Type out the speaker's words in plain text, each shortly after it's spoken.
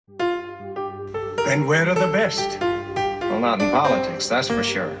Then where are the best? Well, not in politics, that's for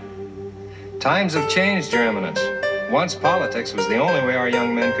sure. Times have changed, Your Eminence. Once politics was the only way our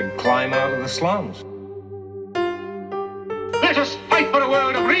young men could climb out of the slums. Let us fight for a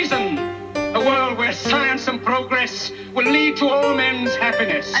world of reason. A world where science and progress will lead to all men's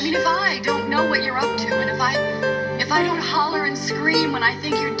happiness. I mean, if I don't know what you're up to, and if I don't holler and scream when I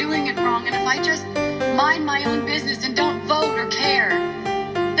think you're doing it wrong, and if I just mind my own business and don't vote or care,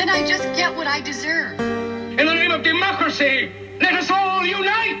 then I just get what I deserve. In the name of democracy, let us all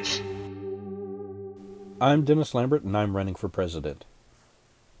unite! I'm Dennis Lambert, and I'm running for president.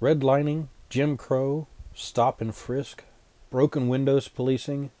 Redlining, Jim Crow, stop and frisk, broken windows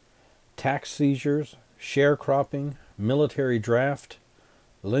policing, tax seizures, sharecropping, military draft,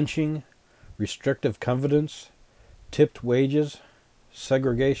 lynching, restrictive covenants, tipped wages,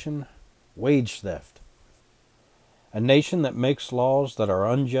 segregation, wage theft. A nation that makes laws that are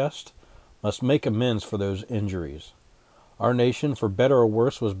unjust must make amends for those injuries. Our nation, for better or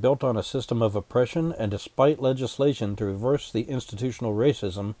worse, was built on a system of oppression, and despite legislation to reverse the institutional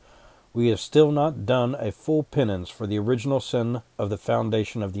racism, we have still not done a full penance for the original sin of the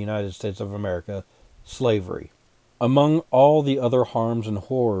foundation of the United States of America, slavery. Among all the other harms and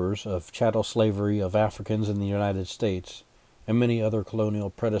horrors of chattel slavery of Africans in the United States, and many other colonial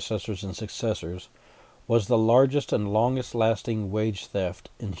predecessors and successors, was the largest and longest-lasting wage theft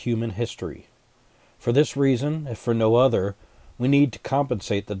in human history. For this reason, if for no other, we need to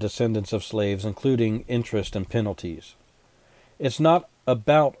compensate the descendants of slaves, including interest and penalties. It's not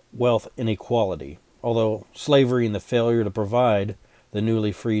about wealth inequality, although slavery and the failure to provide the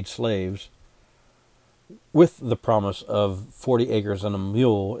newly freed slaves with the promise of 40 acres and a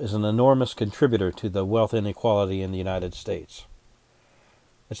mule is an enormous contributor to the wealth inequality in the United States.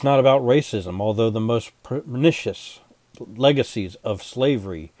 It's not about racism, although the most pernicious legacies of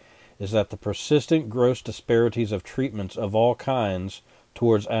slavery is that the persistent gross disparities of treatments of all kinds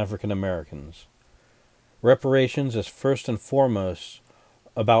towards African Americans. Reparations is first and foremost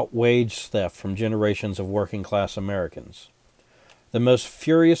about wage theft from generations of working class Americans. The most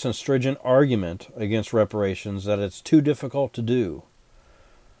furious and stringent argument against reparations is that it's too difficult to do.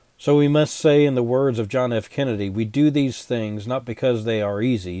 So we must say, in the words of John F. Kennedy, we do these things not because they are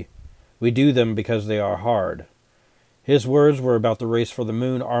easy, we do them because they are hard. His words were about the race for the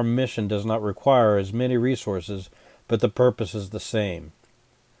moon. Our mission does not require as many resources, but the purpose is the same.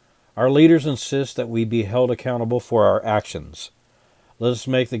 Our leaders insist that we be held accountable for our actions. Let us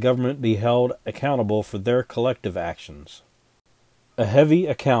make the government be held accountable for their collective actions. A heavy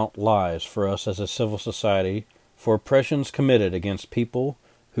account lies for us as a civil society for oppressions committed against people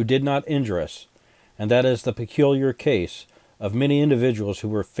who did not injure us, and that is the peculiar case of many individuals who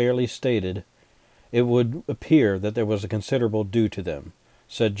were fairly stated. It would appear that there was a considerable due to them,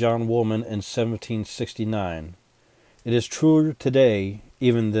 said John Woolman in 1769. It is truer today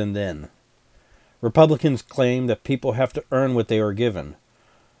even than then. Republicans claim that people have to earn what they are given.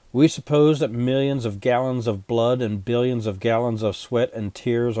 We suppose that millions of gallons of blood and billions of gallons of sweat and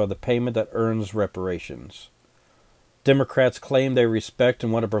tears are the payment that earns reparations. Democrats claim they respect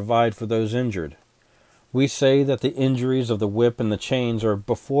and want to provide for those injured. We say that the injuries of the whip and the chains are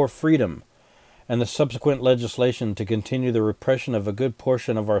before freedom, and the subsequent legislation to continue the repression of a good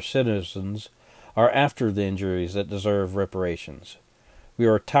portion of our citizens are after the injuries that deserve reparations. We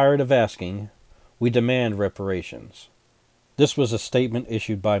are tired of asking. We demand reparations. This was a statement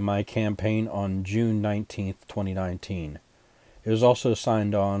issued by my campaign on June 19, 2019. It was also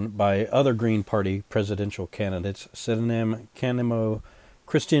signed on by other Green Party presidential candidates, Sydenham Kanemo,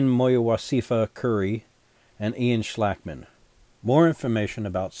 Christian Moyawasifa Curry, and Ian Schlachman. More information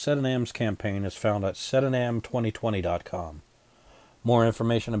about Sydenham's campaign is found at sydenham2020.com. More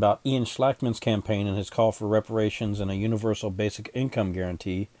information about Ian Schlachman's campaign and his call for reparations and a universal basic income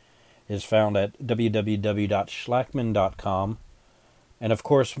guarantee is found at www.schlachman.com. And of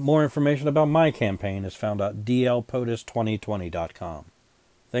course, more information about my campaign is found at dlpotus2020.com.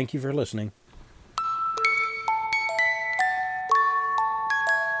 Thank you for listening.